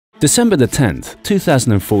December the 10th,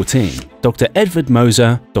 2014, Dr. Edward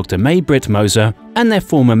Moser, Dr. May-Britt Moser, and their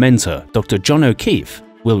former mentor, Dr. John O'Keefe,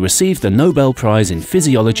 will receive the Nobel Prize in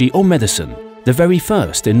Physiology or Medicine, the very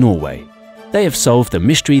first in Norway. They have solved a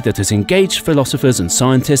mystery that has engaged philosophers and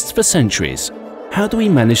scientists for centuries. How do we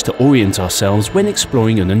manage to orient ourselves when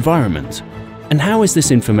exploring an environment? And how is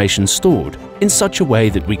this information stored in such a way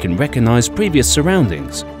that we can recognize previous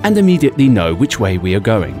surroundings and immediately know which way we are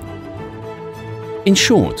going? In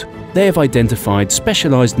short, they have identified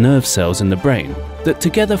specialized nerve cells in the brain that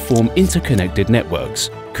together form interconnected networks,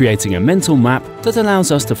 creating a mental map that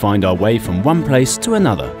allows us to find our way from one place to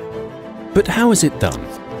another. But how is it done?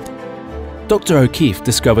 Dr. O'Keefe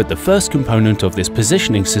discovered the first component of this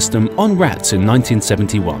positioning system on rats in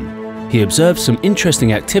 1971. He observed some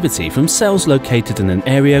interesting activity from cells located in an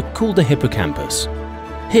area called the hippocampus.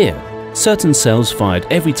 Here, certain cells fired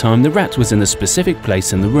every time the rat was in a specific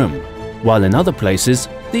place in the room, while in other places,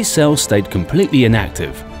 these cells stayed completely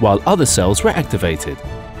inactive, while other cells were activated.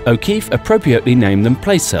 O'Keefe appropriately named them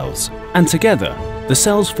place cells, and together, the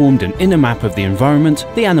cells formed an inner map of the environment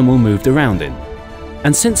the animal moved around in.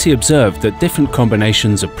 And since he observed that different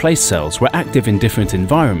combinations of place cells were active in different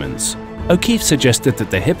environments, O'Keefe suggested that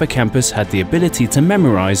the hippocampus had the ability to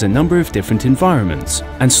memorize a number of different environments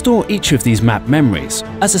and store each of these map memories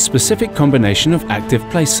as a specific combination of active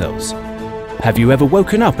place cells. Have you ever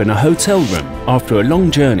woken up in a hotel room after a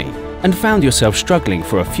long journey and found yourself struggling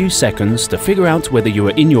for a few seconds to figure out whether you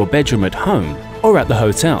were in your bedroom at home or at the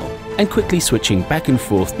hotel, and quickly switching back and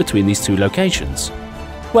forth between these two locations?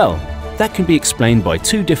 Well, that can be explained by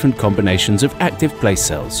two different combinations of active place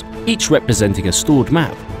cells, each representing a stored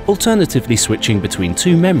map, alternatively switching between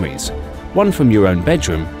two memories, one from your own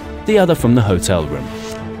bedroom, the other from the hotel room.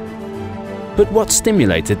 But what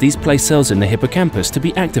stimulated these place cells in the hippocampus to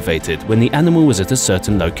be activated when the animal was at a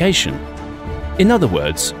certain location? In other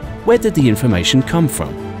words, where did the information come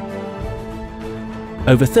from?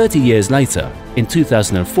 Over 30 years later, in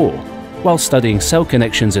 2004, while studying cell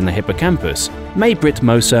connections in the hippocampus, May-Britt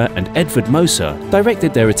Moser and Edward Moser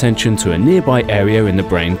directed their attention to a nearby area in the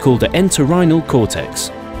brain called the entorhinal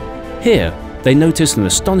cortex. Here, they noticed an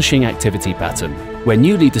astonishing activity pattern, where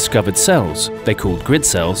newly discovered cells, they called grid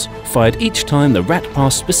cells, fired each time the rat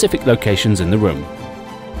passed specific locations in the room.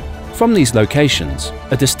 From these locations,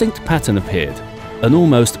 a distinct pattern appeared, an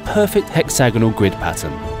almost perfect hexagonal grid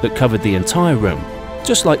pattern that covered the entire room,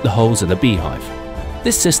 just like the holes in a beehive.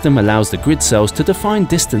 This system allows the grid cells to define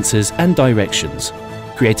distances and directions,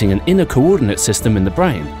 creating an inner coordinate system in the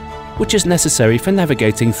brain, which is necessary for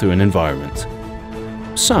navigating through an environment.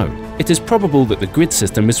 So, it is probable that the grid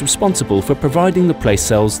system is responsible for providing the place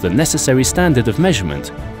cells the necessary standard of measurement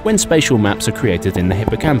when spatial maps are created in the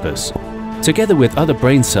hippocampus. Together with other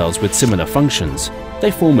brain cells with similar functions, they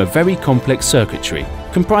form a very complex circuitry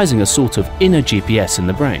comprising a sort of inner GPS in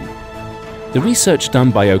the brain. The research done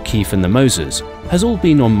by O'Keefe and the Mosers has all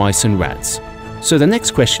been on mice and rats. So the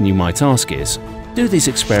next question you might ask is, do these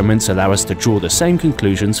experiments allow us to draw the same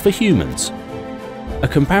conclusions for humans? A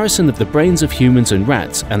comparison of the brains of humans and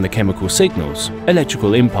rats and the chemical signals,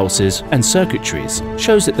 electrical impulses and circuitries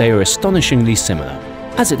shows that they are astonishingly similar.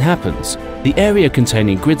 As it happens, the area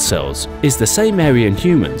containing grid cells is the same area in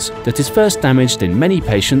humans that is first damaged in many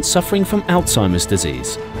patients suffering from Alzheimer's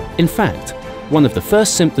disease. In fact, one of the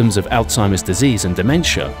first symptoms of Alzheimer's disease and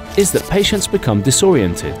dementia is that patients become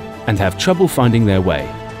disoriented and have trouble finding their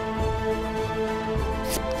way.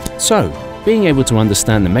 So, being able to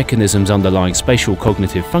understand the mechanisms underlying spatial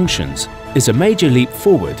cognitive functions is a major leap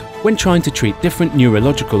forward when trying to treat different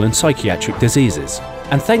neurological and psychiatric diseases.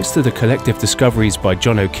 And thanks to the collective discoveries by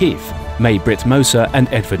John O'Keefe, May-Britt Moser and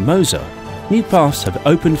Edward Moser, new paths have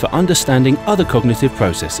opened for understanding other cognitive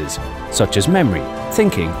processes, such as memory,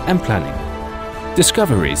 thinking and planning.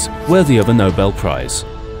 Discoveries worthy of a Nobel Prize.